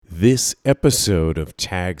This episode of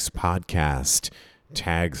Tags Podcast,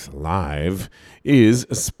 Tags Live, is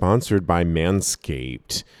sponsored by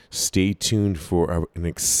Manscaped. Stay tuned for an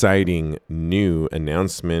exciting new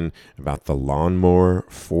announcement about the Lawnmower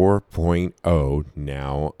 4.0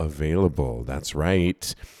 now available. That's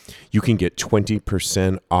right. You can get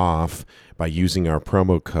 20% off by using our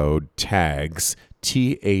promo code TAGS,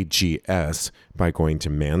 TAGS, by going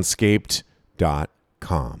to manscaped.com.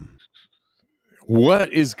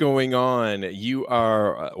 What is going on? You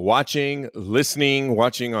are watching on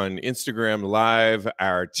Instagram Live,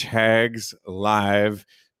 our Tags Live,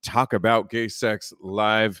 Talk About Gay Sex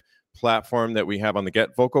Live platform that we have on the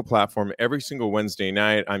Get Vocal platform every single Wednesday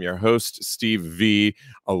night. I'm your host, Steve V,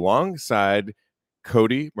 alongside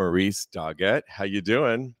Cody Maurice Doggett. How you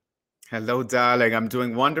doing? Hello, darling. I'm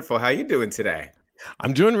doing wonderful. How you doing today?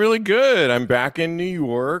 I'm doing really good. I'm back in New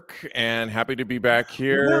York and happy to be back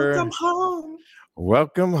here. Welcome home.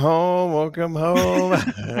 Welcome home. Welcome home.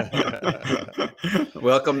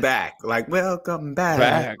 Welcome back. Welcome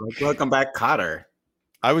back. Welcome back, Cotter.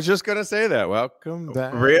 I was just going to say that. Welcome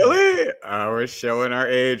back. Really? We're showing our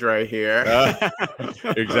age right here.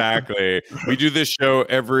 Exactly. We do this show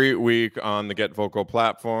every week on the Get Vocal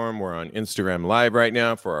platform. We're on Instagram Live right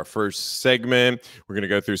now for our first segment. We're going to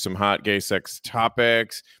go through some hot gay sex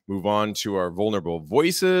topics, move on to our vulnerable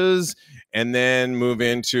voices, and then move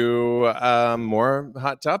into more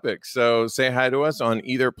hot topics. So say hi to us on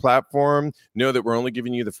either platform. Know that we're only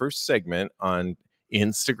giving you the first segment on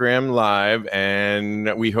Instagram Live,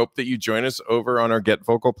 and we hope that you join us over on our Get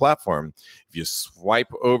Vocal platform. If you swipe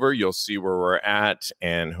over, you'll see where we're at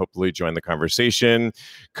and hopefully join the conversation.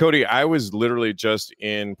 Cody, I was literally just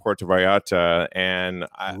in Puerto Vallarta, and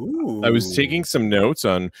I was taking some notes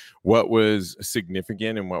on what was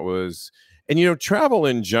significant and what was... And, you know, travel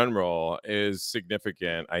in general is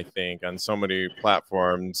significant, I think, on so many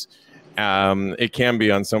platforms. It can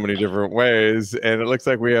be on so many different ways. And it looks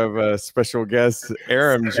like we have a special guest,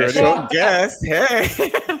 Aram. Special guest.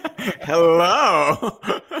 Hey. Hello.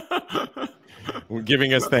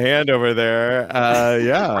 Giving us the hand over there.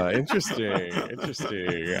 Yeah, interesting. I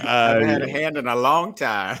haven't had a hand in a long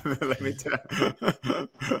time. Let me tell you.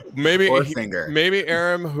 Maybe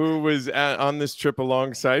Aram, who was on this trip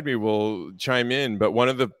alongside me, will chime in. But one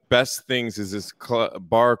of the best things is this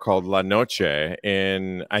bar called La Noche,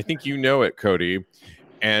 and I think you know it, Cody.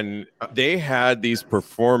 And they had these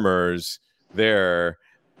performers there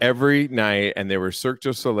every night, and they were Cirque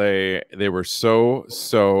du Soleil. They were so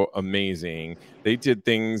amazing. They did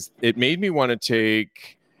things. It made me want to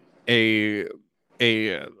take a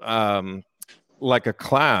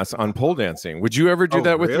class on pole dancing. Would you ever do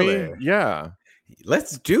that with me? Yeah.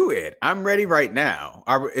 Let's do it. I'm ready right now.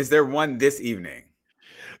 Is there one this evening?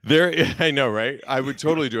 I know, right? I would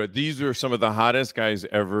totally do it. These are some of the hottest guys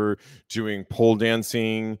ever doing pole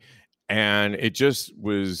dancing, and it just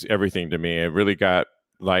was everything to me. It really got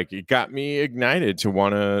me ignited to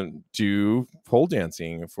want to do pole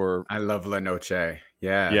dancing for... I love La Noche.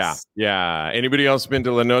 Yes. Yeah. Anybody else been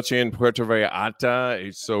to La Noche in Puerto Vallarta?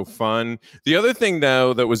 It's so fun. The other thing,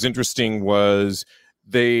 though, that was interesting was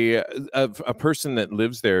a person that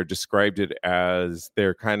lives there described it as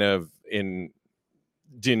they're kind of in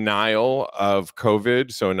denial of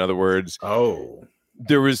COVID. So in other words,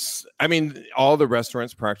 there was, all the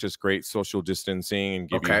restaurants practice great social distancing and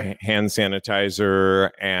give you hand sanitizer.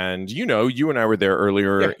 And, you and I were there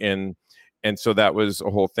earlier and so that was a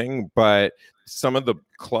whole thing. But some of the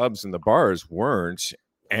clubs and the bars weren't.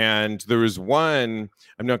 And there was one,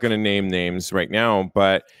 I'm not going to name names right now,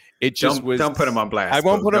 but it just Don't put them on blast. I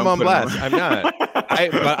won't put them on blast. I'm not.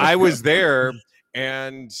 But I was there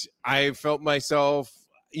and I felt myself...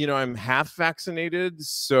 I'm half vaccinated.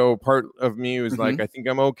 So part of me was like, I think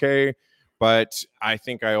I'm okay. But I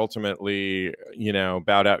think I ultimately,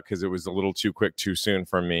 bowed out because it was a little too quick, too soon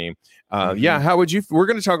for me. Yeah. How would you... We're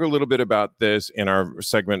going to talk a little bit about this in our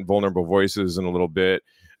segment, Vulnerable Voices, in a little bit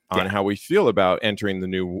on how we feel about entering the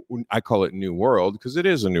new... I call it new world because it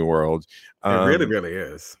is a new world. It really, really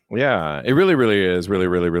is. Yeah, it really, really is. Really,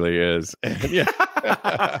 really, really is. Yeah.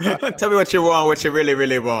 Tell me what you want, what you really,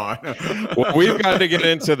 really want. Well, we've got to get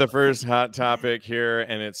into the first hot topic here,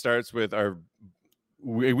 and it starts with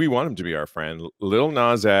we want him to be our friend. Lil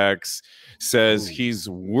Nas X says he's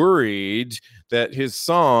worried that his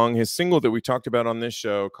single that we talked about on this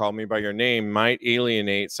show, Call Me By Your Name, might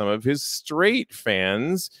alienate some of his straight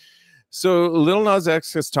fans. So Lil Nas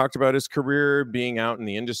X has talked about his career being out in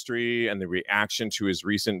the industry and the reaction to his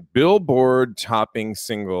recent Billboard topping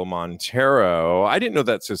single, Montero. I didn't know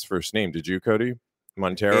that's his first name. Did you, Cody?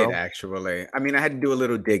 Montero? Actually. I mean, I had to do a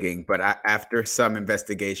little digging, but after some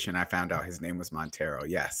investigation, I found out his name was Montero.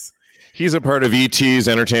 Yes. He's a part of ET's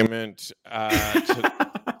entertainment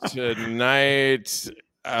tonight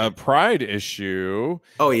Pride issue.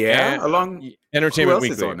 Oh, yeah? Entertainment who else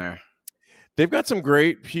Weekly. Is on there? They've got some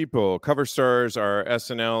great people. Cover stars are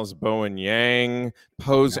SNL's Bowen Yang,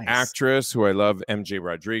 Pose actress, who I love, MJ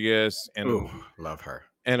Rodriguez, and love her.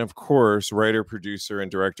 And of course, writer, producer,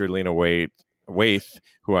 and director Lena Waithe,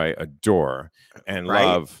 who I adore and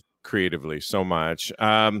love creatively so much.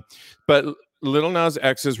 But Lil Nas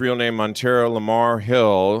X's real name, Montero Lamar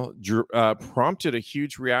Hill, prompted a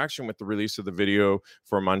huge reaction with the release of the video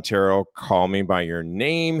for Montero, Call Me By Your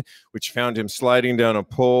Name, which found him sliding down a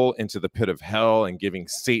pole into the pit of hell and giving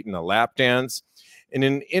Satan a lap dance. In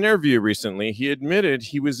an interview recently, he admitted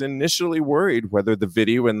he was initially worried whether the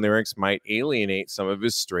video and lyrics might alienate some of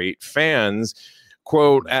his straight fans.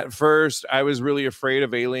 Quote, at first, I was really afraid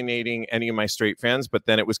of alienating any of my straight fans, but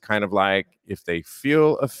then it was kind of like, if they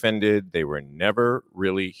feel offended, they were never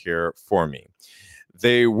really here for me.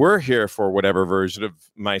 They were here for whatever version of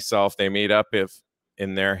myself they made up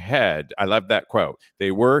in their head. I love that quote.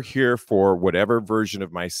 They were here for whatever version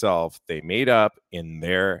of myself they made up in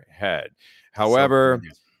their head. However,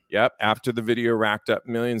 after the video racked up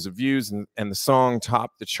millions of views and the song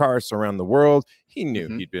topped the charts around the world, he knew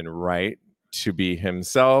he'd been right to be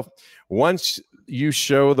himself. Once you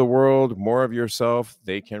show the world more of yourself,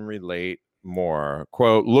 they can relate more.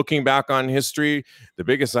 Quote, looking back on history, the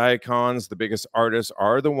biggest icons, the biggest artists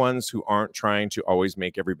are the ones who aren't trying to always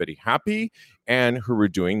make everybody happy and who are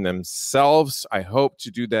doing themselves. I hope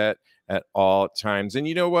to do that at all times. And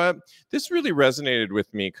you know what? This really resonated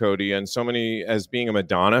with me, Cody, and so many, as being a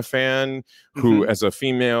Madonna fan who, as a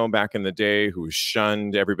female back in the day, who was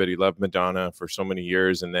shunned. Everybody loved Madonna for so many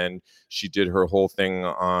years. And then she did her whole thing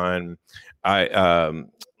on, the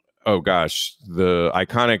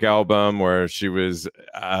iconic album where she was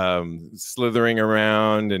slithering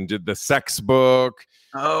around and did the sex book.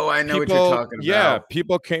 Oh, I know what you're talking about. Yeah,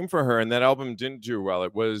 people came for her, and that album didn't do well.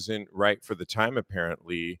 It wasn't right for the time,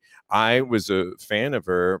 apparently. I was a fan of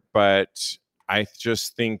her, but I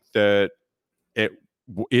just think that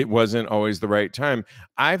it wasn't always the right time.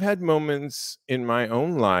 I've had moments in my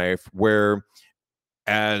own life where,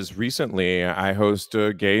 as recently, I host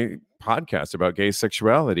a gay podcast about gay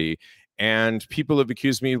sexuality. And people have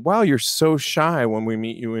accused me, wow, you're so shy when we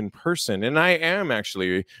meet you in person. And I am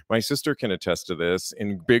actually. My sister can attest to this.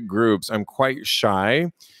 In big groups, I'm quite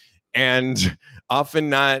shy and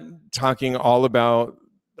often not talking all about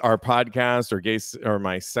our podcast or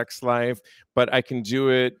my sex life, but I can do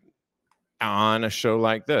it on a show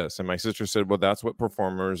like this. And my sister said, well, that's what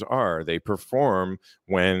performers are. They perform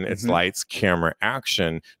when it's lights, camera,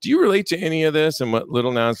 action. Do you relate to any of this and what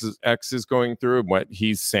Lil Nas X is going through and what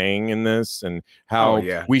he's saying in this and how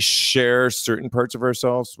we share certain parts of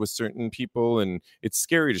ourselves with certain people? And it's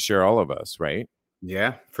scary to share all of us, right?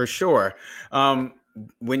 Yeah, for sure.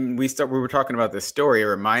 When we were talking about this story, it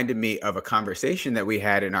reminded me of a conversation that we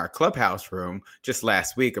had in our clubhouse room just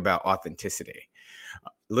last week about authenticity.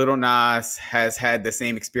 Lil Nas has had the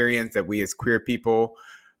same experience that we as queer people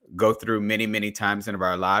go through many, many times in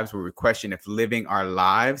our lives, where we question if living our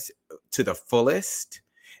lives to the fullest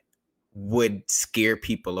would scare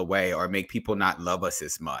people away or make people not love us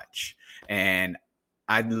as much. And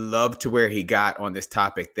I'd love to where he got on this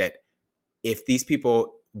topic that if these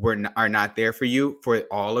people are not there for you, for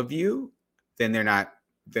all of you, then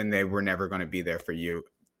they were never going to be there for you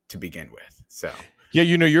to begin with. So. Yeah,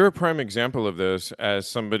 you're a prime example of this as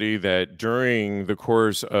somebody that during the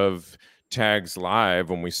course of Tags Live,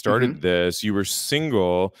 when we started this, you were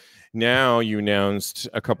single. Now you announced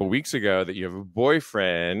a couple weeks ago that you have a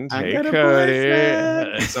boyfriend. Hey,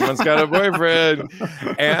 Cody. Someone's got a boyfriend.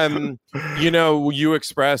 And, you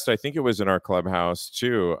expressed, I think it was in our clubhouse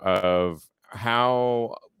too, of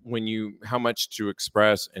how much to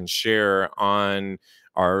express and share on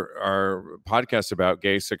our podcast about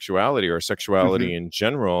gay sexuality or sexuality in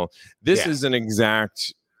general. This is an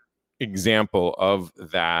exact example of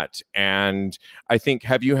that. And I think,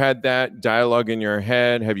 have you had that dialogue in your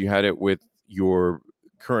head? Have you had it with your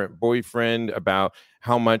current boyfriend about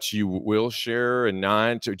how much you will share and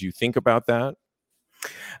not? Or do you think about that?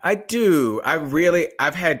 I do.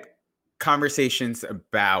 I've had conversations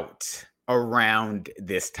around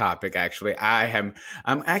this topic. Actually, I'm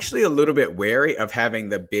actually a little bit wary of having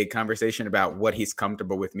the big conversation about what he's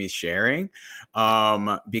comfortable with me sharing,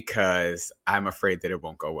 because I'm afraid that it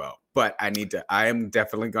won't go well. But I am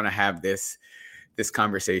definitely going to have this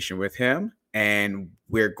conversation with him, and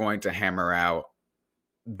we're going to hammer out.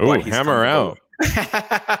 Hammer out.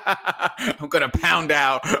 I'm gonna pound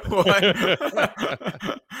out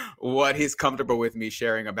what he's comfortable with me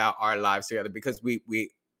sharing about our lives together, because we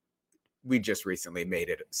just recently made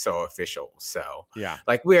it so official. So Yeah.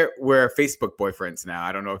 like we're Facebook boyfriends now.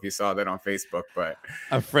 I don't know if you saw that on Facebook, but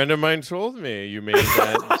A friend of mine told me you made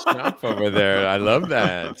that shop over there. I love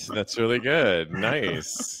that. That's really good.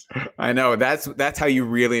 Nice. I know that's how you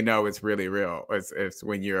really know it's really real. It's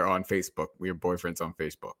when you're on Facebook, your boyfriend's on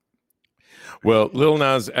Facebook. Well, Lil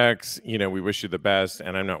Nas X, we wish you the best,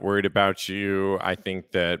 and I'm not worried about you. I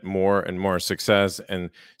think that more and more success, and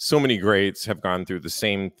so many greats have gone through the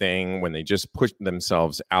same thing when they just push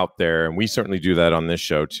themselves out there. And we certainly do that on this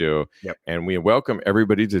show too. Yep. And we welcome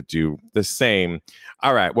everybody to do the same.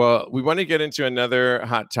 All right. Well, we want to get into another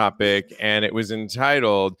hot topic, and it was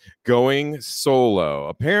entitled Going Solo.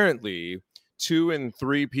 Apparently, 2 in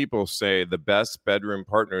 3 people say the best bedroom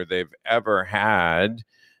partner they've ever had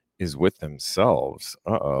is with themselves.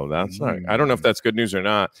 That's not, I don't know if that's good news or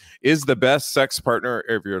not. Is the best sex partner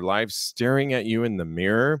of your life staring at you in the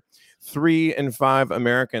mirror? 3 in 5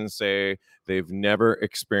 Americans say they've never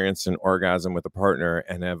experienced an orgasm with a partner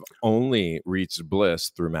and have only reached bliss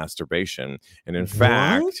through masturbation. And in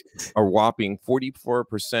fact, a whopping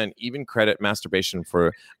 44% even credit masturbation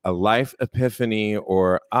for a life epiphany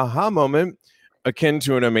or aha moment akin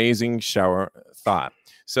to an amazing shower thought.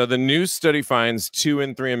 So the new study finds 2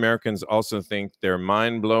 in 3 Americans also think they're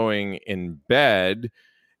mind-blowing in bed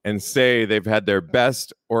and say they've had their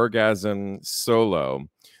best orgasm solo.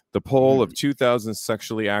 The poll of 2,000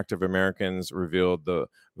 sexually active Americans revealed the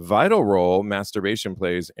vital role masturbation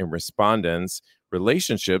plays in respondents'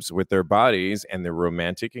 relationships with their bodies and their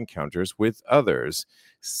romantic encounters with others.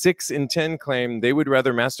 6 in 10 claim they would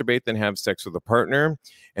rather masturbate than have sex with a partner.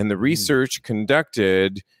 And the research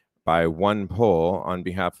conducted by one poll on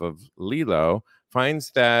behalf of Lilo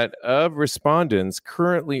finds that of respondents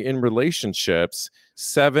currently in relationships,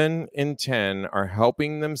 7 in 10 are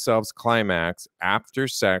helping themselves climax after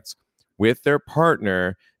sex with their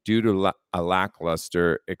partner due to a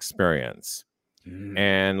lackluster experience.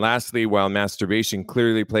 And lastly, while masturbation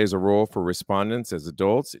clearly plays a role for respondents as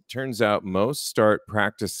adults, it turns out most start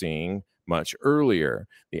practicing much earlier.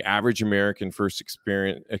 The average American first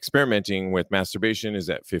experimenting with masturbation is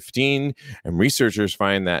at 15, and researchers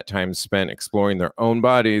find that time spent exploring their own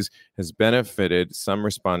bodies has benefited some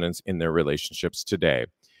respondents in their relationships today.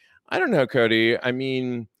 I don't know, Cody. I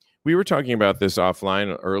mean, we were talking about this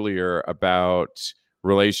offline earlier about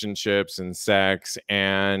relationships and sex,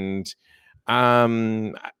 and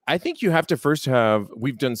I think you have to first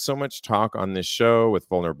we've done so much talk on this show with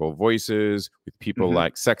vulnerable voices, with people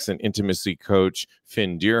like sex and intimacy coach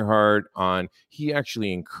Finn Deerhart he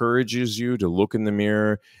actually encourages you to look in the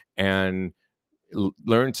mirror and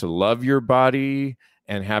learn to love your body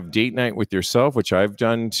and have date night with yourself, which I've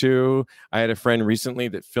done too. I had a friend recently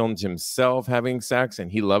that filmed himself having sex,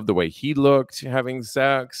 and he loved the way he looked having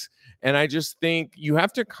sex. And I just think you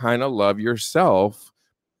have to kind of love yourself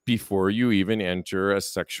before you even enter a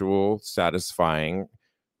sexual satisfying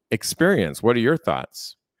experience. What are your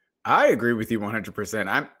thoughts? I agree with you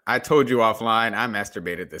 100%. I told you offline, I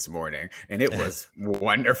masturbated this morning and it was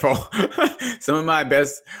wonderful. Some of my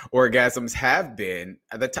best orgasms have been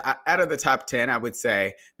out of the top 10. I would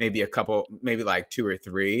say maybe a couple, maybe like 2 or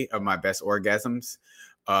 3 of my best orgasms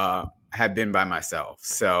have been by myself.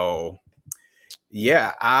 So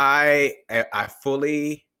yeah, I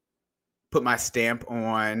fully put my stamp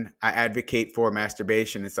on. I advocate for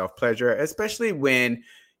masturbation and self-pleasure, especially when,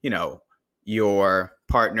 your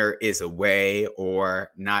partner is away or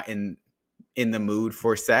not in the mood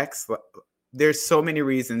for sex. There's so many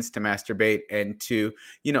reasons to masturbate and to,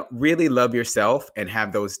 really love yourself and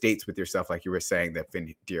have those dates with yourself, like you were saying that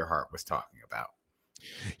Finn Deerhart was talking about.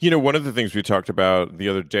 One of the things we talked about the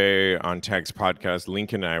other day on Tag's podcast,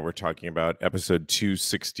 Lincoln and I were talking about episode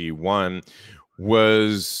 261,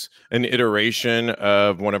 was an iteration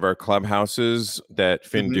of one of our clubhouses that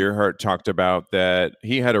Finn Deerhart talked about, that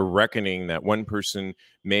he had a reckoning that one person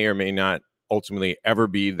may or may not ultimately ever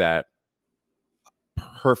be that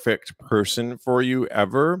perfect person for you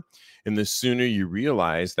ever. And the sooner you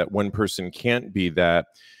realize that one person can't be that,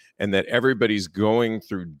 and that everybody's going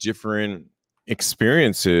through different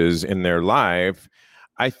experiences in their life,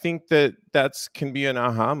 I think that can be an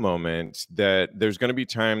aha moment, that there's going to be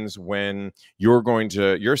times when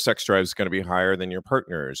your sex drive is going to be higher than your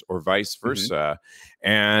partner's, or vice versa.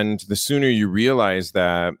 And the sooner you realize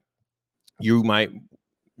that, you might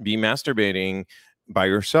be masturbating by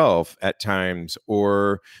yourself at times,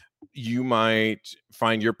 or you might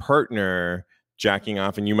find your partner jacking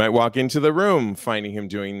off and you might walk into the room finding him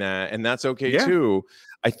doing that. And that's okay too.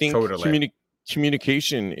 I think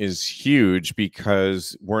communication is huge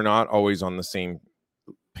because we're not always on the same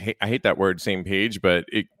I hate that word, same page, but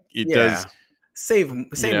it does. Same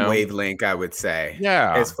wavelength, I would say.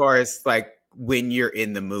 Yeah. As far as like when you're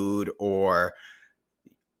in the mood or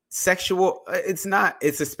sexual, it's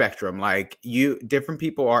a spectrum. Like different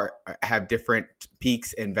people have different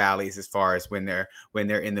peaks and valleys as far as when they're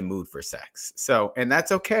in the mood for sex. So, and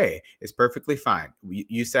that's okay. It's perfectly fine.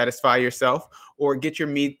 You satisfy yourself or get your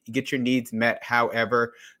needs met.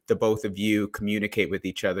 However, the both of you communicate with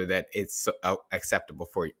each other that it's acceptable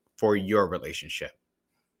for your relationship.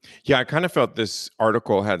 Yeah, I kind of felt this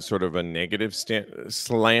article had sort of a negative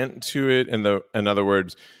slant to it. In other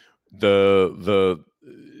words, the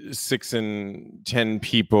 6 in 10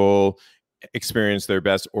 people experience their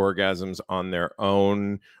best orgasms on their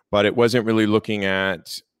own, but it wasn't really looking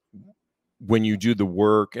at when you do the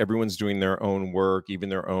work, everyone's doing their own work, even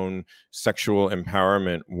their own sexual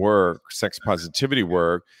empowerment work, sex positivity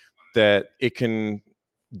work, that can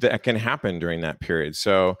happen during that period.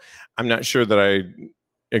 So I'm not sure that I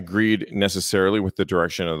agreed necessarily with the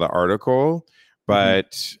direction of the article,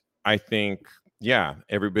 but I think, yeah,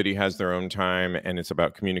 everybody has their own time, and it's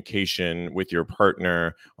about communication with your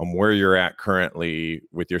partner on where you're at currently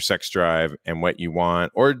with your sex drive and what you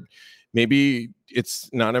want. Or maybe it's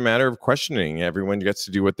not a matter of questioning. Everyone gets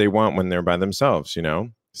to do what they want when they're by themselves, you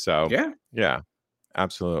know? So, yeah,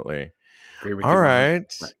 absolutely. All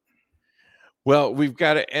right. Well, we've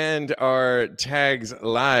got to end our tags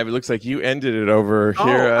live. It looks like you ended it over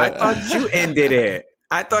here. I thought you ended it.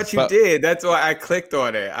 I thought you did. That's why I clicked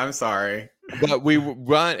on it. I'm sorry. But we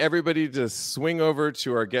want everybody to swing over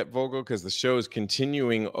to our Get Vocal because the show is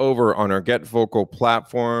continuing over on our Get Vocal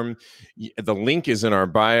platform. The link is in our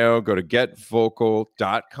bio. Go to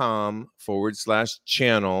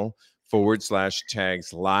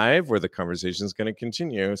getvocal.com/channel/tags live, where the conversation is going to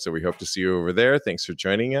continue. So we hope to see you over there. Thanks for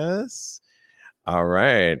joining us. All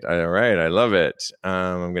right. I love it.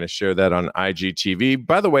 I'm going to share that on IGTV.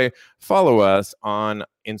 By the way, follow us on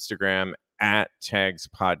Instagram at Tags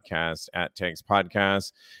Podcast.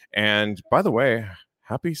 And by the way,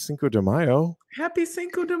 happy Cinco de Mayo. Happy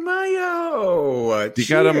Cinco de Mayo. You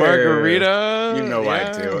got a margarita? You know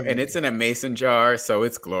I do. And it's in a mason jar, so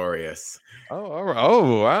it's glorious.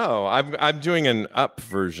 Oh, wow. I'm doing an up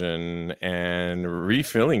version and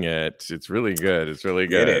refilling it. It's really good.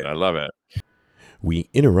 I love it. We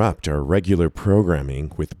interrupt our regular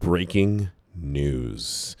programming with breaking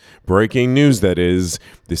news. Breaking news, that is.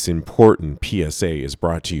 This important PSA is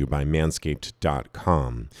brought to you by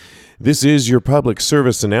Manscaped.com. This is your public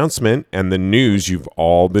service announcement and the news you've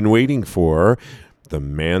all been waiting for. The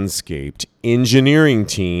Manscaped engineering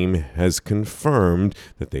team has confirmed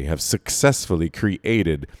that they have successfully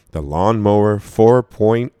created the Lawnmower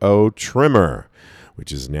 4.0 trimmer,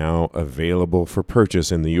 which is now available for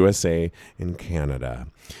purchase in the USA and Canada.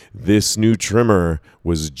 This new trimmer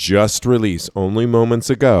was just released only moments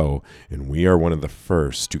ago, and we are one of the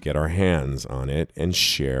first to get our hands on it and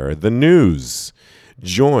share the news.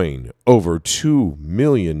 Join over 2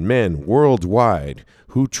 million men worldwide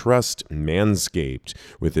who trust Manscaped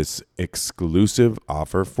with this exclusive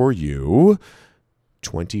offer for you.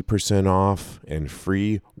 20% off and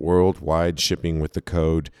free worldwide shipping with the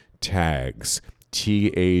code TAGS.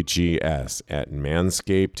 TAGS at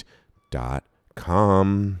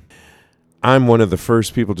manscaped.com. I'm one of the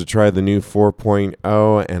first people to try the new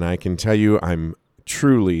 4.0, and I can tell you I'm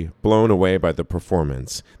truly blown away by the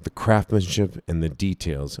performance. The craftsmanship and the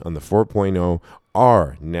details on the 4.0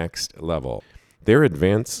 are next level. Their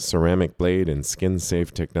advanced ceramic blade and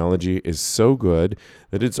skin-safe technology is so good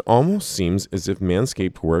that it almost seems as if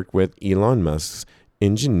Manscaped worked with Elon Musk's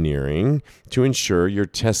engineering to ensure your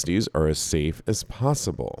testes are as safe as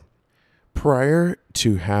possible. Prior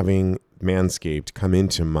to having Manscaped come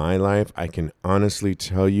into my life, I can honestly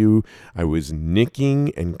tell you I was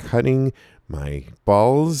nicking and cutting my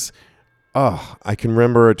balls. I can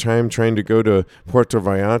remember a time trying to go to Puerto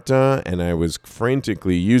Vallarta, and I was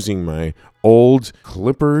frantically using my old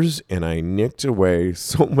clippers, and I nicked away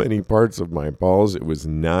so many parts of my balls. It was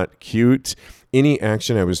not cute. Any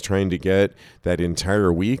action I was trying to get that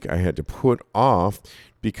entire week, I had to put off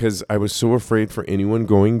because I was so afraid for anyone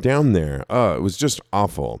going down there. It was just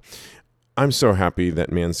awful. I'm so happy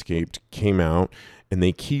that Manscaped came out and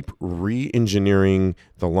they keep re-engineering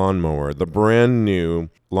the lawnmower. The brand new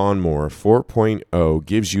Lawnmower 4.0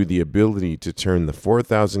 gives you the ability to turn the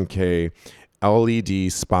 4000K LED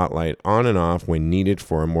spotlight on and off when needed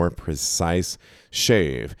for a more precise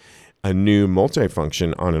shave. A new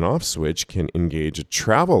multifunction on and off switch can engage a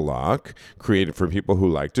travel lock created for people who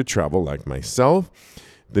like to travel like myself.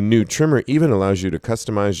 The new trimmer even allows you to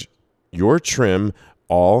customize your trim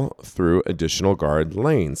all through additional guard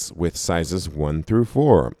lanes with sizes 1 through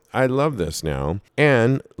 4. I love this now.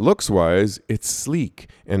 And looks-wise, it's sleek,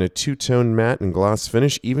 and a two-tone matte and gloss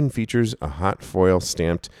finish even features a hot foil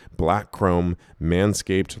stamped black chrome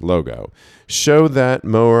Manscaped logo. Show that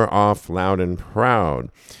mower off loud and proud.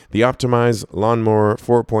 The Optimize Lawnmower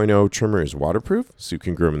 4.0 trimmer is waterproof, so you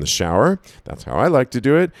can groom in the shower. That's how I like to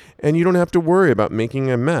do it, and you don't have to worry about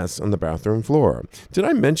making a mess on the bathroom floor. Did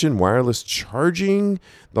I mention wireless charging?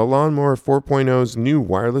 The Lawnmower 4.0's new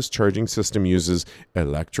wireless charging system uses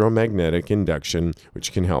electromagnetic induction,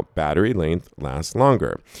 which can help battery length last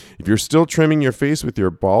longer. If you're still trimming your face with your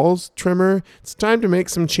balls trimmer, it's time to make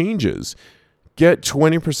some changes. Get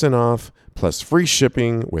 20% off plus free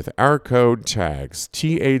shipping with our code TAGS,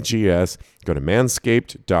 TAGS. Go to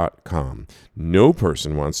manscaped.com. No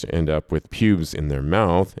person wants to end up with pubes in their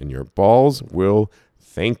mouth, and your balls will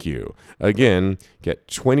thank you. Again, get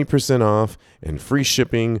 20% off and free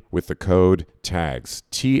shipping with the code TAGS,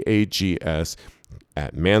 TAGS,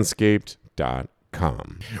 at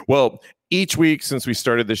manscaped.com. Well, each week since we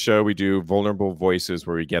started the show, we do Vulnerable Voices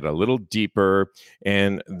where we get a little deeper.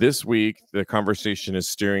 And this week, the conversation is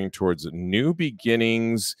steering towards new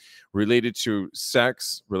beginnings related to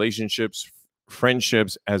sex, relationships,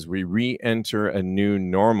 friendships as we re-enter a new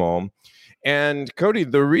normal. And Cody,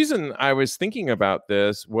 the reason I was thinking about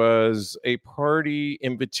this was a party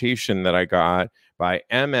invitation that I got by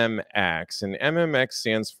MMX. And MMX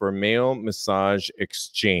stands for Male Massage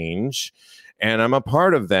Exchange. And I'm a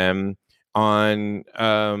part of them.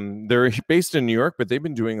 They're based in New York, but they've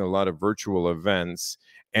been doing a lot of virtual events.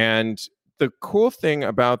 And the cool thing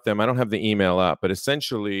about them, I don't have the email up, but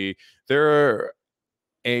essentially they're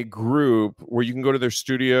a group where you can go to their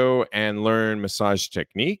studio and learn massage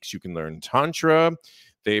techniques. You can learn tantra.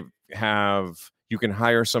 You can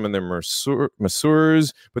hire some of their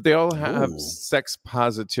masseurs, but they all have sex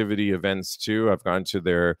positivity events too. I've gone to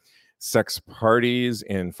their sex parties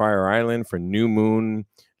in Fire Island for new moon,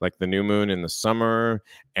 like the new moon in the summer.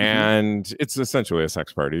 And it's essentially a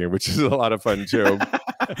sex party, which is a lot of fun too.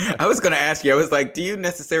 I was going to ask you, I was like, do you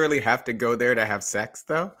necessarily have to go there to have sex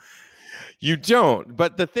though? You don't.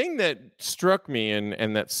 But the thing that struck me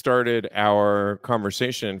and that started our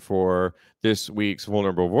conversation for this week's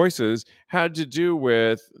Vulnerable Voices had to do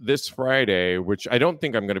with this Friday, which I don't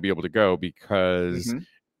think I'm going to be able to go because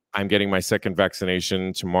I'm getting my second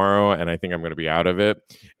vaccination tomorrow, and I think I'm going to be out of it.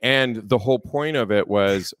 And the whole point of it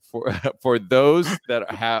was for those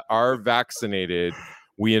that are vaccinated,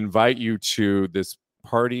 we invite you to this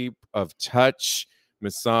party of touch,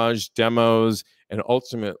 massage demos, and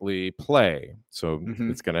ultimately play. So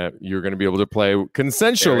you're gonna be able to play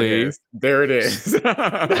consensually. There it is.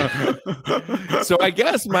 So I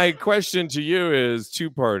guess my question to you is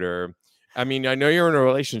two-parter. I mean, I know you're in a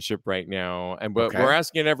relationship right now, but we're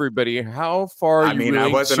asking everybody how far I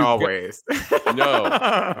wasn't always.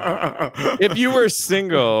 No. If you were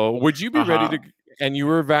single, would you be ready to, and you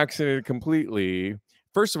were vaccinated completely?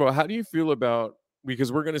 First of all, how do you feel about,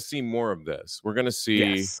 because we're going to see more of this. We're going to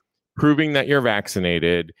see proving that you're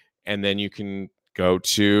vaccinated, and then you can go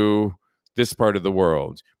to this part of the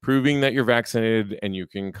world, proving that you're vaccinated, and you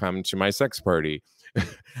can come to my sex party.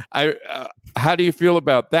 How do you feel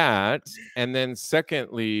about that? And then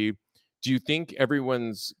secondly, do you think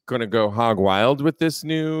everyone's going to go hog wild with this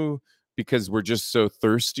new, because we're just so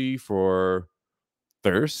thirsty for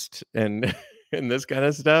thirst and this kind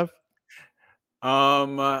of stuff?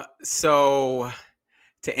 So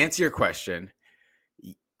to answer your question,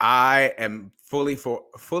 I am fully for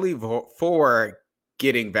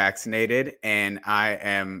getting vaccinated, and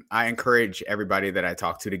I encourage everybody that I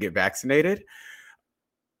talk to get vaccinated.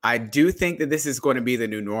 I do think that this is going to be the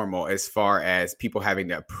new normal as far as people having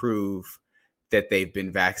to prove that they've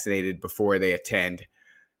been vaccinated before they attend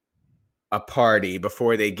a party,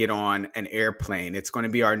 before they get on an airplane. It's going to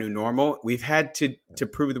be our new normal. We've had to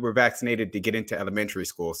prove that we're vaccinated to get into elementary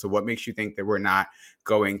school. So what makes you think that we're not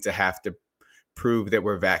going to have to prove that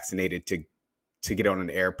we're vaccinated to get on an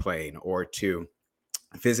airplane or to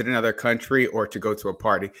visit another country or to go to a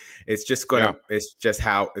party? It's just it's just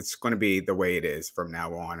how it's going to be the way it is from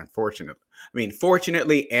now on, unfortunately. I mean,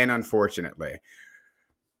 fortunately and unfortunately.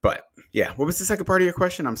 But yeah, what was the second part of your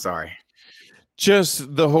question? I'm sorry.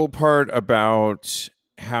 Just the whole part about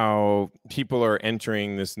how people are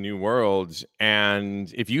entering this new world.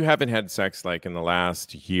 And if you haven't had sex like in the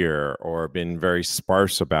last year or been very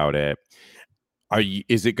sparse about it,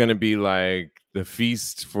 is it going to be like the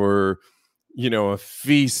feast for, a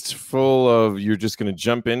feast full of, you're just going to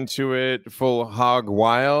jump into it full hog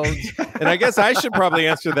wild? And I guess I should probably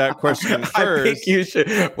answer that question first. I think you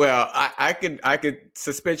should. Well, I could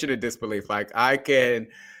suspension of disbelief. Like I can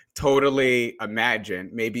totally imagine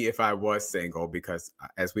maybe if I was single, because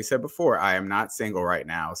as we said before, I am not single right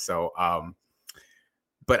now. So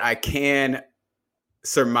but I can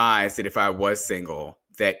surmise that if I was single,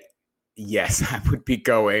 that yes, I would be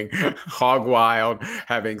going hog wild,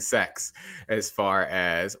 having sex, as far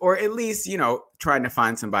as, or at least, trying to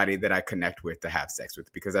find somebody that I connect with to have sex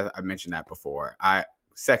with, because I mentioned that before.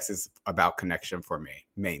 Sex is about connection for me,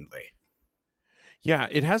 mainly. Yeah,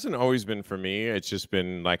 it hasn't always been for me. It's just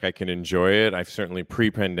been like I can enjoy it. I've certainly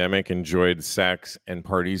pre-pandemic enjoyed sex and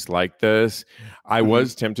parties like this. I Hmm.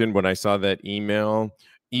 was tempted when I saw that email,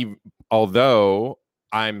 ev- although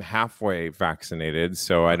I'm halfway vaccinated,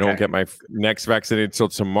 so I don't Okay. get my next vaccinated till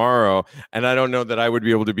tomorrow, and I don't know that I would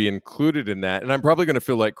be able to be included in that. And I'm probably going to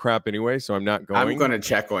feel like crap anyway, so I'm not I'm going. going to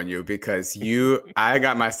check on you because I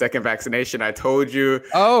got my second vaccination. I told you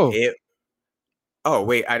Oh, it. Oh,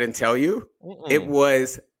 wait, I didn't tell you. It mm-mm.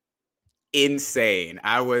 was insane.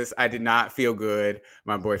 I did not feel good.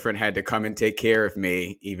 My boyfriend had to come and take care of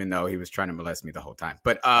me, even though he was trying to molest me the whole time.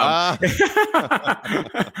 But Ah.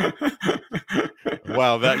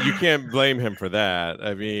 Well, that you can't blame him for that.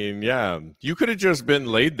 I mean, yeah, you could have just been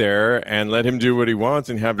laid there and let him do what he wants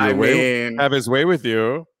and have I your way, mean, have his way with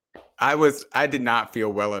you. I did not feel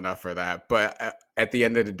well enough for that. But at the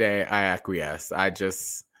end of the day, I acquiesced. I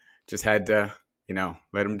just had to,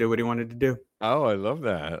 let him do what he wanted to do. Oh, I love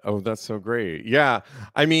that. Oh, that's so great. Yeah.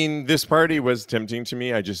 I mean, this party was tempting to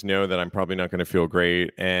me. I just know that I'm probably not going to feel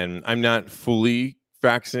great. And I'm not fully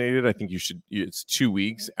vaccinated. I think it's 2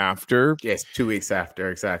 weeks after. Yes, 2 weeks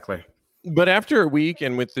after, exactly. But after a week,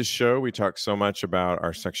 and with this show, we talk so much about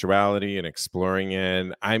our sexuality and exploring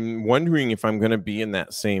it. I'm wondering if I'm going to be in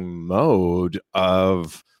that same mode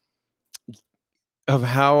of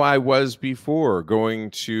how I was before,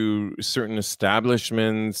 going to certain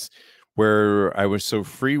establishments where I was so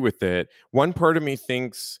free with it. One part of me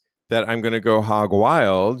thinks that I'm going to go hog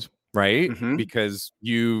wild, right? Hmm. Because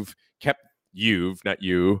not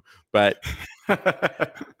you, but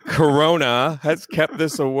Corona has kept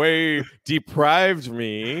this away, deprived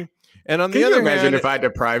me. And on the Can you other imagine hand, if I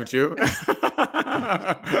deprived you?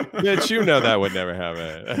 bitch, you know that would never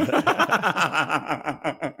happen.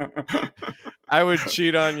 I would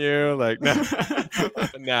cheat on you, like no,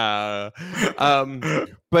 no.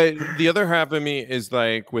 But the other half of me is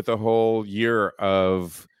like with a whole year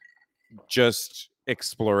of just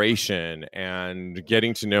exploration and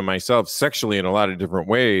getting to know myself sexually in a lot of different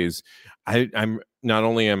ways. I'm not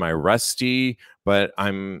only am I rusty, but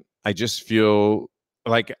I just feel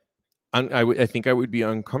like I think I would be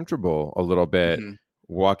uncomfortable a little bit Mhm.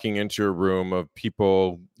 walking into a room of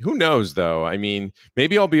people. Who knows, though? I mean,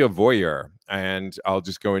 maybe I'll be a voyeur and I'll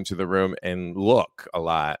just go into the room and look a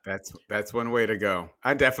lot. That's one way to go.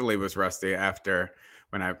 I definitely was rusty after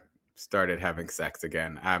when I started having sex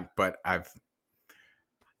again. But I'm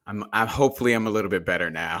hopefully I'm a little bit better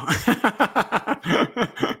now.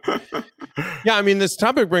 Yeah, I mean, this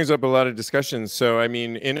topic brings up a lot of discussions. So, I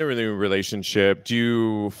mean, in a new relationship, do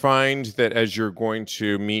you find that as you're going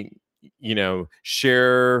to meet,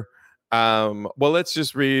 share? Well, let's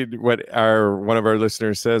just read what our one of our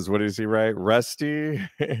listeners says. What does he write? Rusty.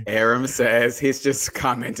 Aram says he's just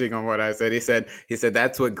commenting on what I said. He said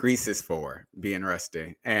that's what grease is for, being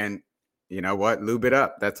rusty. And you know what? Lube it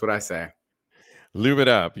up. That's what I say. Lube it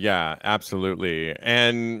up. Yeah, absolutely.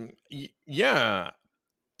 And yeah,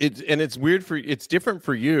 it's different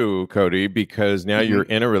for you, Cody, because now you're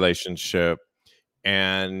Hmm. in a relationship.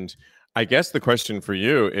 And I guess the question for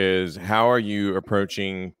you is, how are you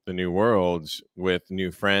approaching the new world with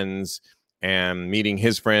new friends and meeting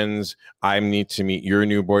his friends? I need to meet your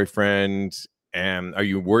new boyfriend. And are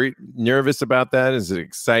you nervous about that? Is it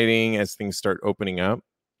exciting as things start opening up?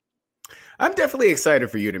 I'm definitely excited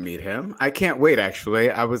for you to meet him. I can't wait, actually.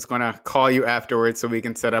 I was going to call you afterwards so we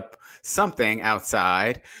can set up something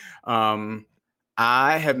outside. Um,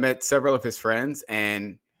 I have met several of his friends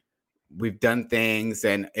and we've done things,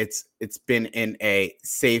 and it's been in a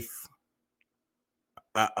safe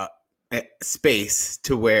space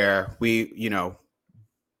to where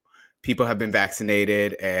people have been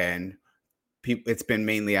vaccinated, and it's been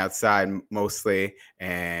mainly outside mostly.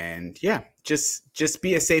 And yeah, just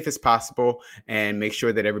be as safe as possible and make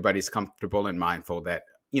sure that everybody's comfortable and mindful that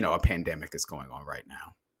a pandemic is going on right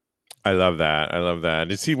now. I love that. I love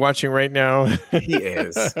that. Is he watching right now? He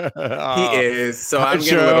is. He Oh, is. So hi, I'm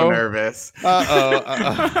getting a little Joe. nervous. Uh-oh.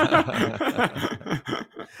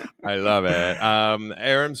 I love it.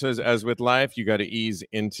 Aram says, as with life, you got to ease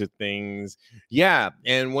into things. Yeah.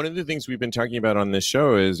 And one of the things we've been talking about on this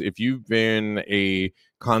show is if you've been a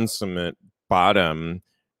consummate bottom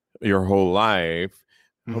your whole life.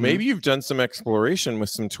 Or Mhm. maybe you've done some exploration with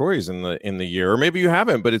some toys in the year, or maybe you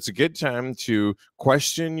haven't, but it's a good time to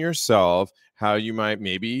question yourself how you might,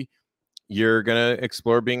 maybe you're gonna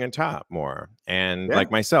explore being on top more, and Yeah.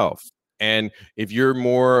 like myself. And if you're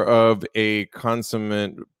more of a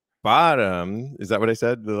consummate bottom, is that what I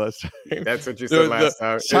said the last time? That's what you said The last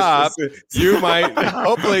time. top, you might,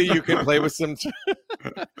 hopefully you can play with some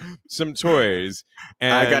some toys,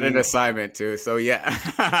 I got an and assignment too, so yeah,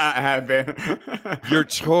 I have been. you're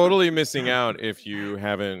totally missing out if you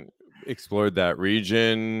haven't explored that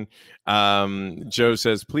region. Joe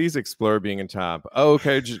says, please explore being in top. Oh,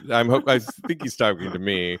 okay. I think he's talking to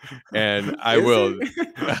me, and I Is will.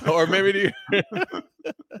 he? Or maybe to you.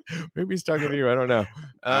 Maybe he's talking to you. I don't know.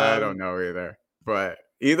 I don't know either, but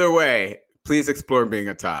either way, please explore being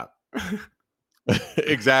a top.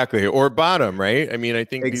 Exactly. Or bottom, right? I mean, I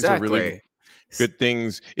think these are really Exactly. good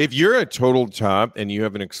things. If you're a total top and you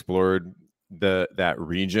haven't explored that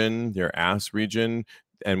region, your ass region,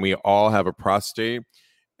 and we all have a prostate,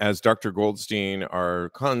 as Dr. Goldstein, our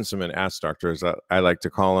consummate ass doctor, as I like to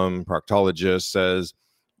call him, proctologist, says,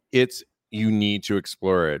 it's, you need to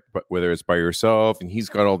explore it, but whether it's by yourself, and he's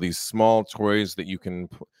got all these small toys that you can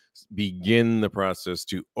begin the process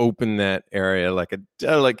to open that area like a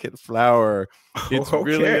delicate flower. It's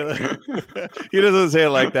really Okay. he doesn't say it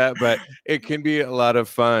like that, but it can be a lot of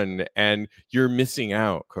fun, and you're missing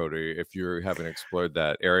out, Cody, if you haven't explored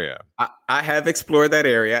that area. I have explored that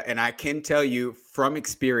area, and I can tell you from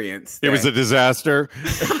experience It was that a disaster.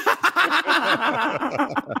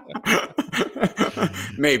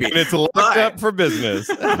 maybe, And it's locked but up for business.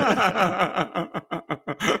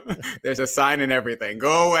 there's a sign and everything.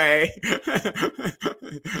 Go away.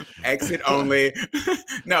 Exit only.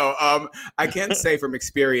 No, I can say from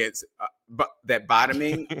experience, but that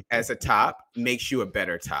bottoming as a top makes you a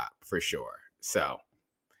better top for sure. So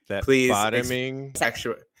That please, bottoming.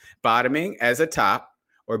 actual bottoming as a top,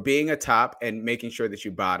 or being a top and making sure that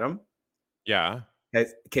you bottom, Yeah.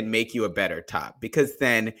 can make you a better top, because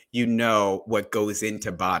then you know what goes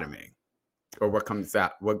into bottoming, or what comes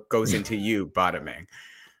out, what goes into you bottoming.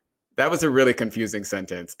 That was a really confusing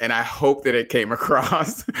sentence, and I hope that it came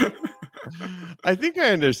across. I think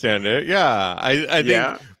I understand it. Yeah. I think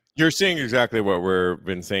Yeah. you're saying exactly what we've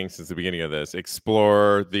been saying since the beginning of this.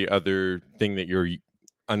 Explore the other thing that you're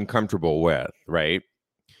uncomfortable with, right?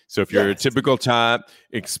 So if you're a Yes. typical top,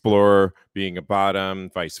 explore being a bottom,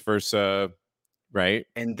 vice versa, right?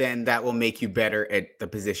 And then that will make you better at the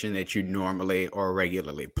position that you normally or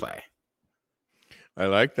regularly play. I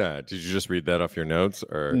like that. Did you just read that off your notes,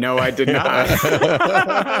 or No, I did not.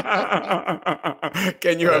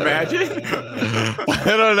 Can you imagine? I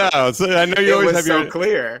don't know. So I know you It always was have so your.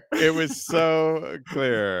 clear. It was so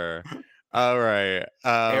clear. All right.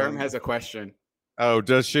 Aram has a question. Oh,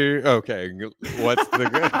 does she? Okay. What's the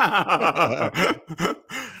good?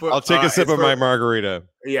 I'll take a sip of my margarita.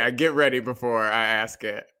 Yeah, get ready before I ask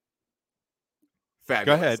it. Fabulous.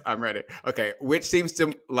 Go ahead. I'm ready. Okay. Which seems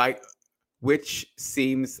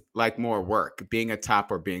like more work, being a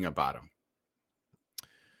top or being a bottom?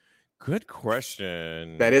 Good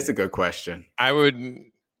question. That is a good question. I would,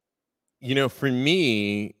 for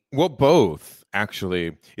me, well, both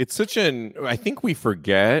actually. It's such I think we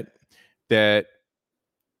forget that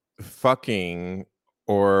fucking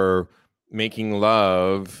or making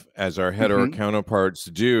love, as our hetero Mhm. counterparts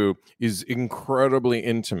do, is incredibly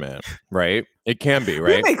intimate, right? It can be,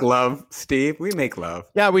 We right? make love, Steve. We make love.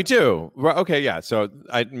 Yeah, we do. Well, okay, yeah. So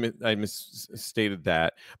I misstated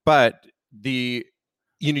that, but you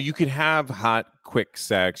can have hot, quick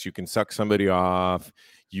sex. You can suck somebody off.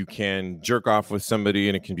 You can jerk off with somebody,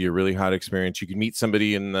 and it can be a really hot experience. You can meet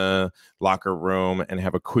somebody in the locker room and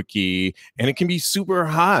have a quickie, and it can be super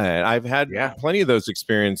hot. I've had Yeah. plenty of those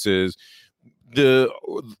experiences.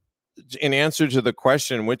 In answer to the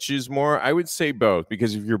question, which is more, I would say both,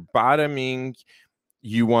 because if you're bottoming,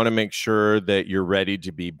 you want to make sure that you're ready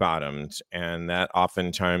to be bottomed. And that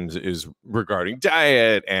oftentimes is regarding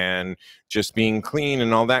diet and just being clean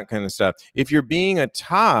and all that kind of stuff. If you're being a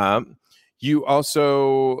top, you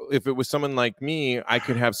also, if it was someone like me, I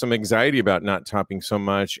could have some anxiety about not topping so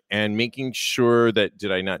much and making sure that,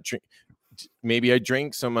 did I not drink? Maybe I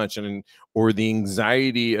drank so much, or the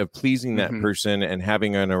anxiety of pleasing that Mhm. person and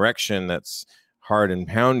having an erection that's hard and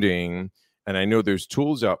pounding. And I know there's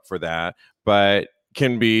tools out for that, but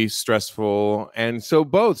can be stressful. And so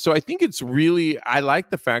both. So I think it's really, I like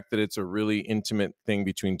the fact that it's a really intimate thing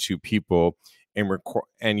between two people,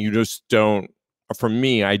 and you just don't, for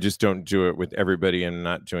me, I just don't do it with everybody, and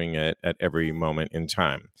not doing it at every moment in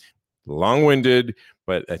time. Long-winded,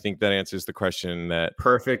 but I think that answers the question. That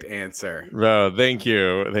Perfect answer. Oh, thank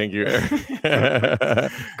you.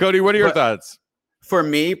 Cody, what are your thoughts? For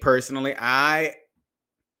me personally,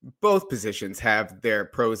 both positions have their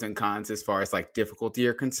pros and cons as far as like difficulty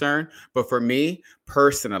are concerned. But for me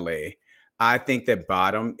personally, I think that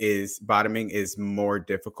bottoming is more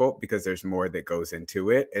difficult because there's more that goes into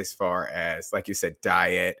it, as far as, like you said,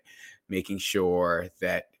 diet, making sure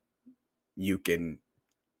that you can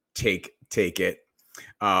take it.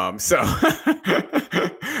 So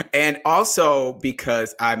and also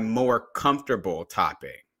because I'm more comfortable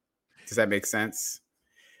topping. Does that make sense?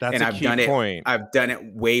 That's and a key point. I've done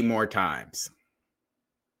it way more times.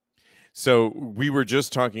 So we were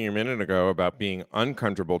just talking a minute ago about being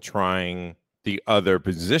uncomfortable trying the other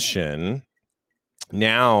position.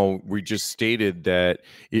 Now we just stated that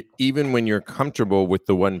even when you're comfortable with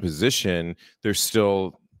the one position, there's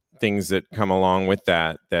still things that come along with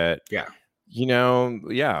that. Yeah.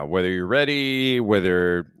 Whether you're ready,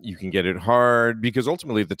 whether you can get it hard, because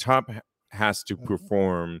ultimately the top has to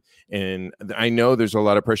perform. And I know there's a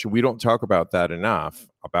lot of pressure. We don't talk about that enough,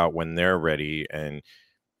 about when they're ready and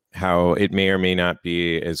how it may or may not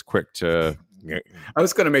be as quick to. I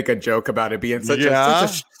was going to make a joke about it being such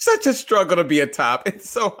a struggle to be a top. It's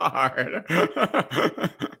so hard.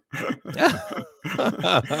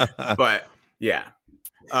 But yeah.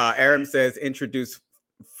 Aram says introduce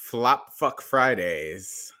Flop Fuck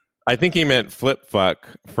Fridays. I think he meant Flip Fuck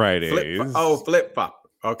Fridays. Flip Fuck.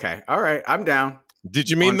 Okay. All right. I'm down. Did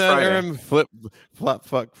you mean that, Aram? Flop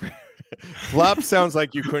Fuck. Flop sounds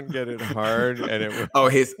like you couldn't get it hard, and it.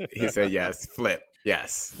 He said yes. Flip.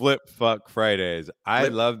 Yes. Flip Fuck Fridays. I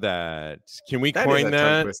love that. Can we coin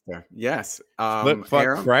that? Twister. Yes. Flip Fuck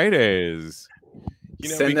Aram? Fridays.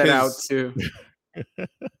 Send that out to.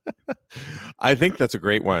 I think that's a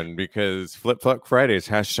great one, because Flip Fuck Fridays,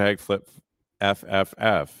 #Flip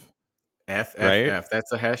FFF. FFF. Right?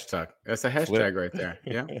 That's a hashtag. That's a hashtag right there.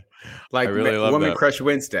 Yeah. Like really love Woman that. Crush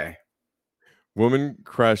Wednesday. Woman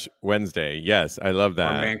Crush Wednesday. Yes, I love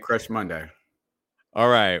that. Or Man Crush Monday. All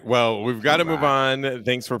right. Well, we've got to move on.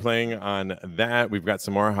 Thanks for playing on that. We've got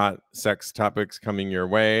some more hot sex topics coming your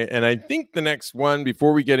way. And I think the next one,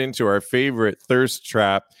 before we get into our favorite thirst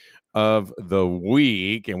trap of the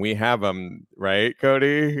week, and we have them, right,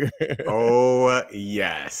 Cody? Oh,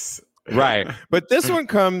 yes. Right. But this one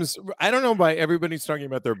comes, I don't know why everybody's talking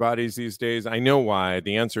about their bodies these days. I know why.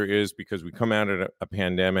 The answer is because we come out of a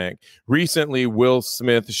pandemic. Recently, Will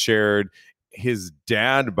Smith shared his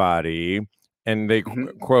dad body, and they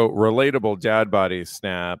quote, relatable dad body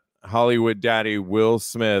snap. Hollywood daddy Will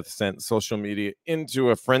Smith sent social media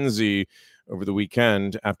into a frenzy over the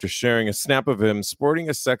weekend after sharing a snap of him sporting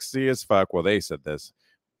a sexy as fuck, well, they said this,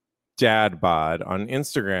 dad bod on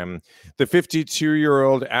Instagram. The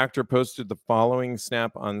 52-year-old actor posted the following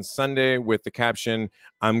snap on Sunday with the caption,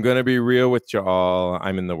 "I'm gonna be real with y'all.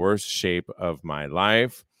 I'm in the worst shape of my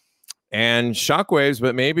life." And shockwaves,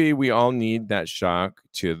 but maybe we all need that shock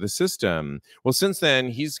to the system. Well, since then,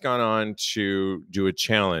 he's gone on to do a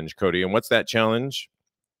challenge, Cody. And what's that challenge?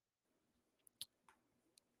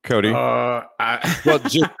 Cody? That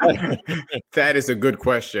is a good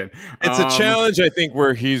question. It's a challenge, I think,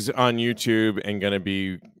 where he's on YouTube and going to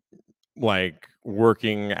be like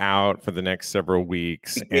working out for the next several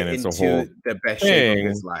weeks, and it's a whole the best shape of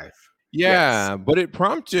his life. Yeah, yes. But it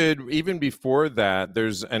prompted, even before that,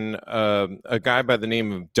 there's a guy by the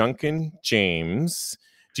name of Duncan James.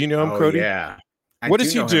 Do you know him, Cody? Yeah. What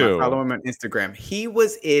does he do? I follow him on Instagram. He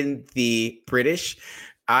was in the British.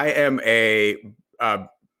 I am a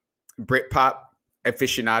Britpop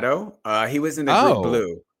aficionado. He was in the group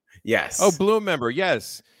Blue. Yes. Oh, Blue member.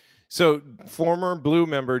 Yes. So former Blue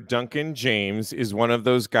member Duncan James is one of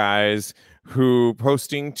those guys who,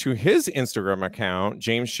 posting to his Instagram account,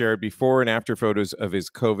 James shared before and after photos of his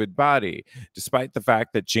COVID body, despite the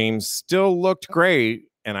fact that James still looked great.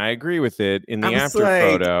 And I agree with it in the after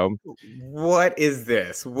photo. What is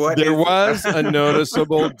this? There was a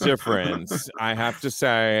noticeable difference, I have to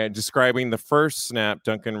say. Describing the first snap,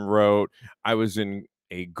 Duncan wrote, "I was in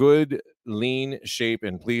a good lean shape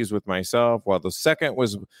and pleased with myself," while the second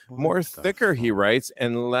was more thicker, he writes,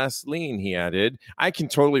 and less lean, he added. "I can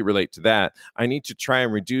totally relate to that. I need to try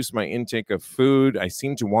and reduce my intake of food. I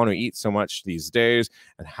seem to want to eat so much these days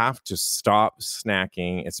and have to stop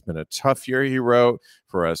snacking. It's been a tough year," he wrote,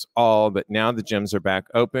 "for us all, but now the gyms are back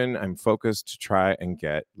open. I'm focused to try and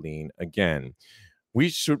get lean again."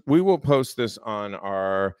 We will post this on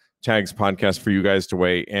our Tags podcast for you guys to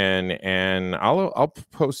weigh in, and I'll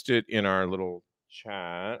post it in our little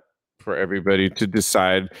chat for everybody to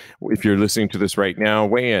decide. If you're listening to this right now,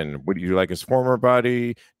 weigh in. Would you like his former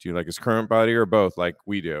body? Do you like his current body, or both, like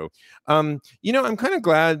we do? I'm kind of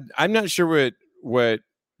glad. I'm not sure what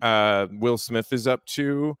Will Smith is up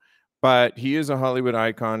to, but he is a Hollywood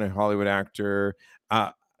icon, a Hollywood actor.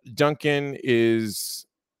 Duncan is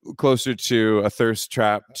closer to a thirst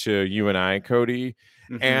trap to you and I, Cody.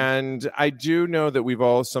 Mhm. And I do know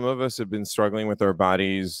that some of us have been struggling with our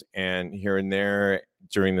bodies and here and there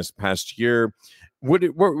during this past year. What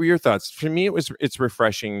were your thoughts? For me, it's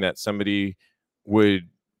refreshing that somebody would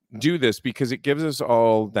do this, because it gives us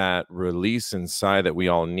all that release inside that we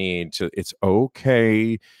all need to. It's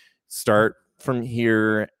okay. Start from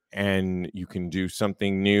here, and you can do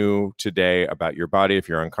something new today about your body if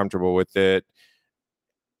you're uncomfortable with it.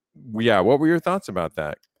 Yeah, what were your thoughts about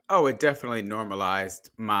that? Oh, it definitely normalized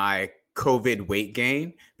my COVID weight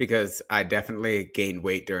gain because I definitely gained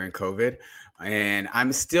weight during COVID. And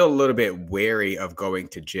I'm still a little bit wary of going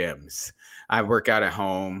to gyms. I work out at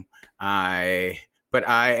home. But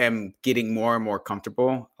I am getting more and more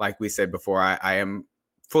comfortable. Like we said before, I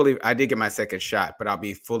did get my second shot, but I'll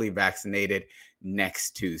be fully vaccinated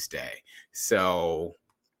next Tuesday. So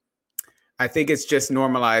I think it's just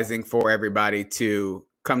normalizing for everybody to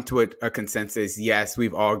come to a consensus. Yes,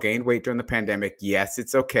 we've all gained weight during the pandemic. Yes,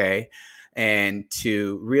 it's okay. And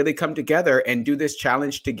to really come together and do this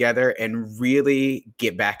challenge together and really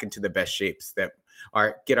get back into the best shapes that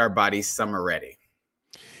get our bodies summer ready.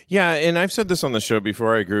 Yeah, and I've said this on the show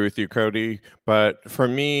before. I agree with you, Cody. But for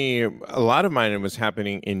me, a lot of mine was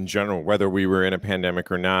happening in general, whether we were in a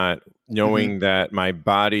pandemic or not, knowing that my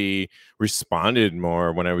body responded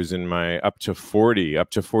more when I was in my up to 40, up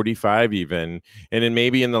to 45 even. And then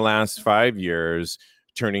maybe in the last 5 years,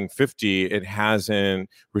 turning 50, it hasn't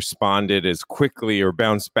responded as quickly or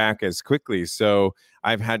bounced back as quickly. So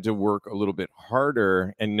I've had to work a little bit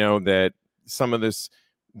harder and know that some of this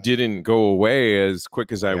didn't go away as quick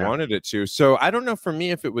as I wanted it to. So I don't know for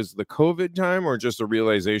me if it was the COVID time or just a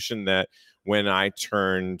realization that when I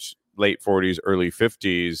turned late 40s, early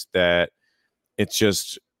 50s, that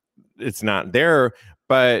it's not there.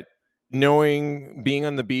 But being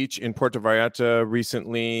on the beach in Puerto Vallarta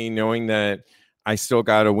recently, knowing that I still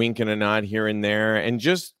got a wink and a nod here and there, and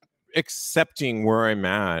just accepting where I'm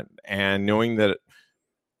at and knowing that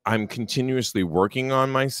I'm continuously working on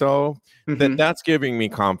myself, that's giving me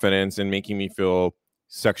confidence and making me feel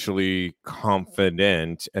sexually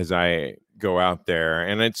confident as I go out there.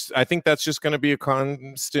 And I think that's just going to be a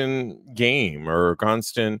constant game or a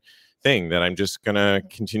constant thing that I'm just going to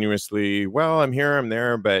continuously, I'm here, I'm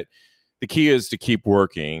there. But the key is to keep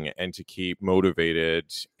working and to keep motivated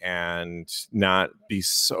and not be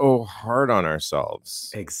so hard on ourselves.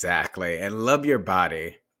 Exactly. And love your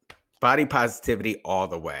body. Body positivity all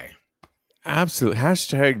the way. Absolutely.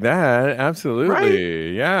 Hashtag that. Absolutely.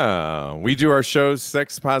 Right? Yeah. We do our shows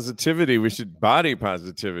sex positivity. We should body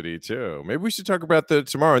positivity too. Maybe we should talk about that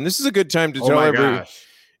tomorrow. And this is a good time to tell everyone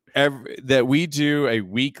that we do a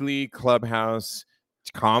weekly Clubhouse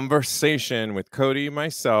conversation with Cody and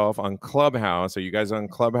myself on Clubhouse. Are you guys on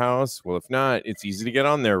Clubhouse? Well, if not, it's easy to get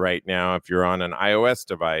on there right now. If you're on an iOS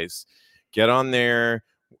device, get on there.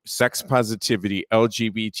 Sex positivity,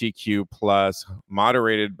 LGBTQ plus,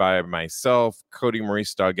 moderated by myself, Cody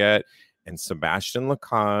Maurice Doggett, and Sebastian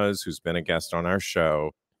Lacaze, who's been a guest on our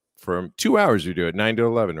show for 2 hours. We do it 9 to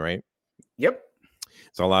 11, right? Yep.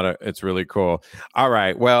 It's really cool. All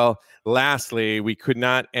right. Well, lastly, we could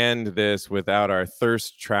not end this without our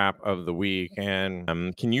thirst trap of the week. And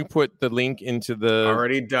can you put the link into the...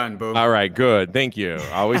 Already done, boo. All right, good. Thank you.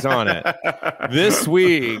 Always on it. This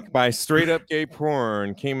week, by Straight Up Gay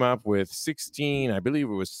Porn, came up with 16, I believe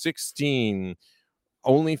it was 16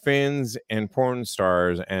 OnlyFans and porn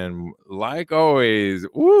stars, and like always,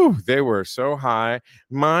 they were so high.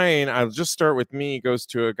 Mine, I'll just start with me, goes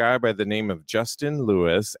to a guy by the name of Justin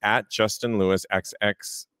Lewis at Justin Lewis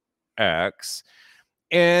XXX.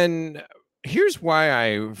 And here's why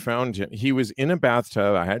I found him. He was in a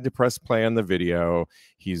bathtub. I had to press play on the video.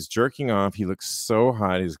 He's jerking off. He looks so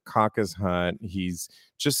hot. His cock is hot. He's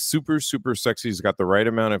just super, super sexy. He's got the right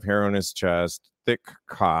amount of hair on his chest, thick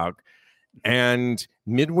cock. And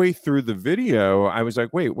midway through the video, I was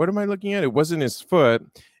like, wait, what am I looking at? It wasn't his foot.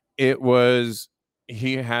 It was,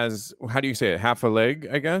 he has, how do you say it? Half a leg,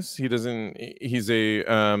 I guess. He's an amputee.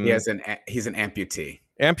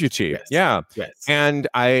 Amputee. Yes. Yeah. Yes. And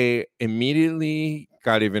I immediately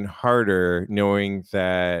got even harder knowing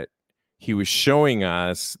that he was showing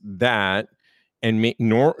us that and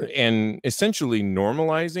essentially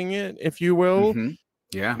normalizing it, if you will. Mm-hmm.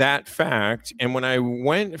 Yeah. That fact. And when I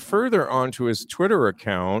went further onto his Twitter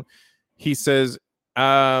account, he says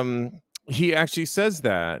He actually says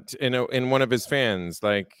that in one of his fans,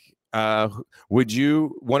 like, would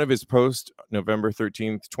you, one of his posts, November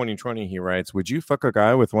 13th, 2020, he writes, would you fuck a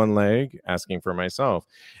guy with one leg? Asking for myself.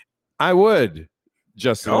 I would,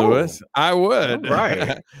 Justin Oh, Lewis. I all would.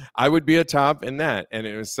 right. I would be a top in that. And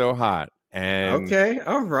it was so hot. Okay,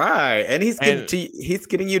 all right. And And he's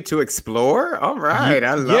getting you to explore. All right,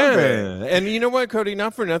 I love it. yeah, and you know what, Cody?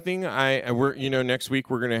 Not for nothing. We're next week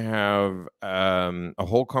we're gonna have a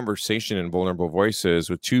whole conversation in Vulnerable Voices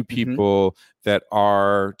with two Mhm. people that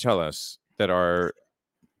are that are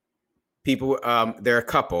People, they're a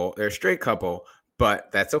couple, they're a straight couple, but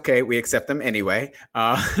that's okay. We accept them anyway.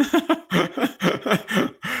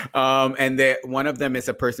 And one of them is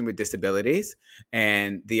a person with disabilities,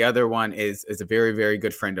 and the other one is a very, very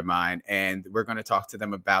good friend of mine. And we're going to talk to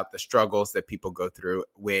them about the struggles that people go through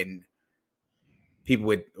when people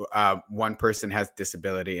with one person has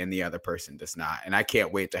disability and the other person does not. And I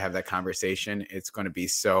can't wait to have that conversation. It's going to be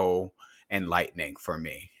so enlightening for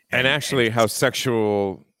me. and actually how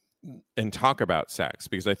sexual and talk about sex,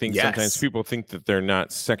 because I think sometimes Yes. people think that they're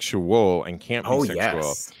not sexual and can't be Oh, sexual.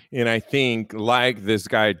 yes. And I think, like this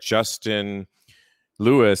guy Justin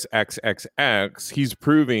Lewis XXX, he's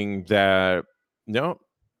proving that no,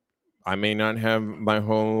 I may not have my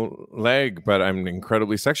whole leg, but I'm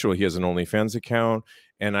incredibly sexual. He has an OnlyFans account,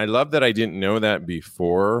 and I love that I didn't know that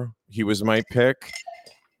before he was my pick,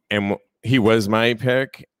 and he was my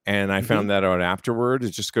pick, and I Mhm. found that out afterward. It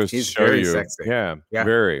just goes He's to show very you, sexy. yeah, Yeah.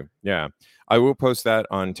 very, yeah. I will post that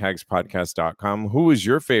on tagspodcast.com. Who is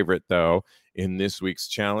your favorite though in this week's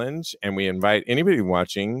challenge? And we invite anybody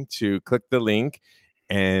watching to click the link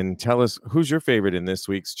and tell us who's your favorite in this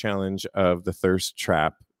week's challenge of the Thirst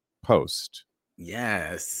Trap post.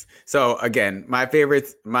 Yes. So again, my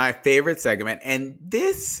favorite segment, and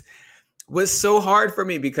this was so hard for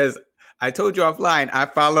me because I told you offline, I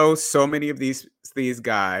follow so many of these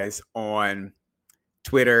guys on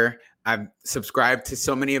Twitter. I've subscribed to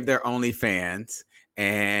so many of their OnlyFans,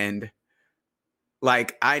 and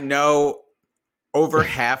like I know over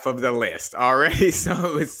half of the list already. So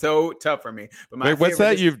it was so tough for me. But my Wait, what's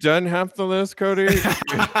that? is You've done half the list, Cody?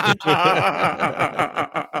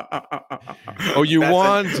 Oh, you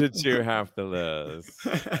wanted to half the list.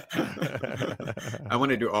 I want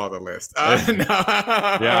to do all the list.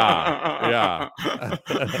 Yeah.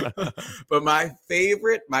 But my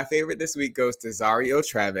favorite this week goes to Zario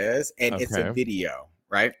Chavez, and it's a Okay. video,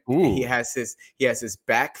 right? Ooh. He has his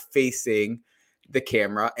back facing the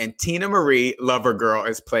camera, and Tina Marie, Lover Girl,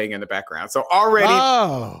 is playing in the background. So already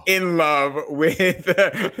in love with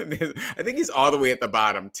I think he's all the way at the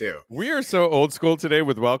bottom too. We are so old school today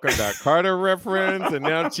with Welcome Back Carter reference, and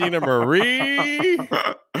now Tina Marie.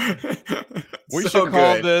 We should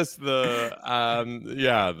call this the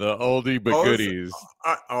oldie but goodies.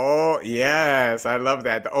 Oh yes, I love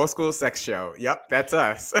that. The old school sex show. Yep, that's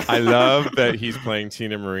us. I love that he's playing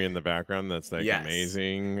Tina Marie in the background. That's like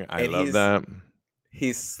amazing. I love that.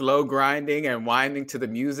 He's slow grinding and winding to the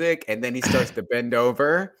music, and then he starts to bend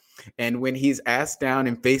over. And when he's ass down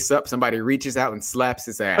and face up, somebody reaches out and slaps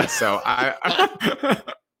his ass. So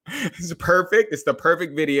it's perfect. It's the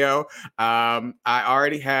perfect video. I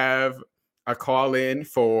already have a call in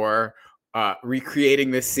for recreating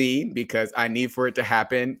this scene because I need for it to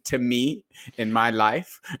happen to me in my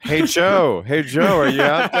life. Hey Joe, are you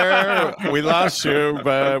out there? We lost you,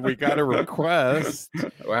 but we got a request.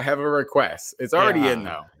 Well, I have a request. It's already in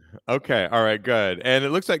though. Okay, all right, good. And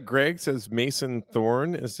it looks like Greg says Mason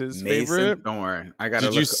Thorne is his favorite. Thorne. I got.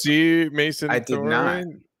 Did you see Mason Thorne? I did not.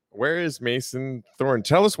 Where is Mason Thorne?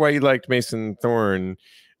 Tell us why you liked Mason Thorne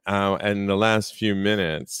in the last few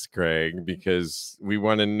minutes, Greg, because we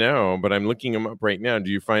want to know. But I'm looking him up right now. Do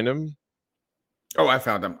you find him? Oh, I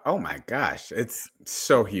found him. Oh my gosh, it's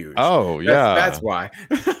so huge. Oh yeah, that's why.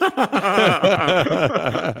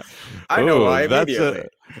 I know why immediately.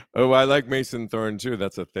 I like Mason Thorne too.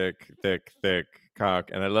 That's a thick cock,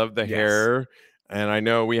 and I love the hair. And I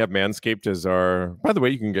know we have Manscaped as our. By the way,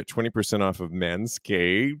 you can get 20% off of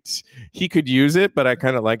Manscaped. He could use it, but I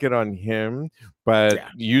kind of like it on him. But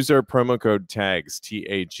use our promo code TAGS,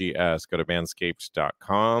 TAGS. Go to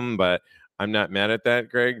manscaped.com. But I'm not mad at that,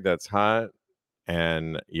 Greg. That's hot.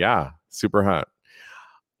 And yeah, super hot.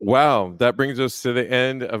 Wow, that brings us to the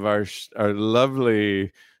end of our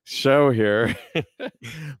lovely show here.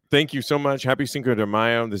 Thank you so much. Happy Cinco de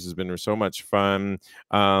Mayo. This has been so much fun.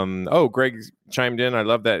 Greg chimed in. I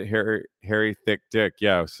love that hairy thick dick.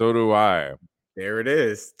 Yeah, so do I. There it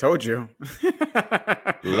is. Told you.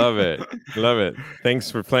 Love it. Love it. Thanks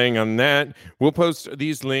for playing on that. We'll post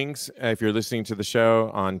these links if you're listening to the show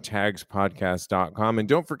on tagspodcast.com. And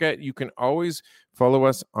don't forget, you can always follow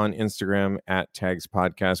us on Instagram at Tags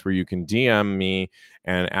Podcast, where you can DM me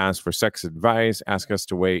and ask for sex advice, ask us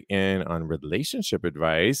to weigh in on relationship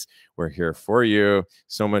advice. We're here for you.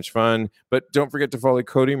 So much fun. But don't forget to follow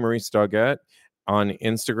Cody Maurice Doggett on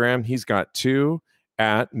Instagram. He's got two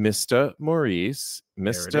at Mr. Maurice,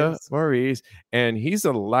 and he's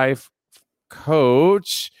a life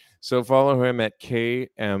coach. So follow him at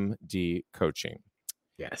KMD Coaching.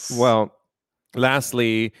 Yes. Well,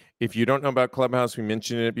 lastly, if you don't know about Clubhouse, we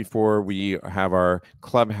mentioned it before. We have our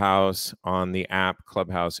Clubhouse on the app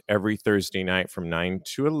Clubhouse every Thursday night from 9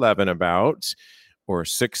 to 11 or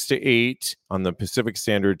 6 to 8 on the Pacific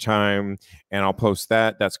Standard Time. And I'll post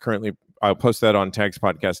that. I'll post that on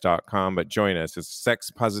tagspodcast.com, but join us. It's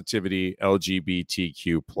Sex Positivity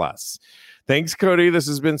LGBTQ+. Thanks, Cody. This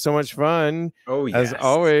has been so much fun. Oh, yes. As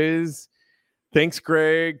always. Thanks,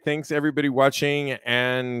 Greg. Thanks, everybody watching.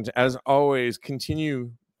 And as always,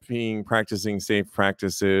 continue practicing safe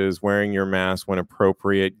practices, wearing your mask when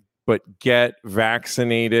appropriate, but get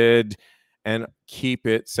vaccinated and keep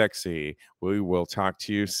it sexy. We will talk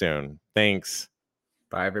to you soon. Thanks.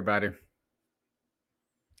 Bye, everybody.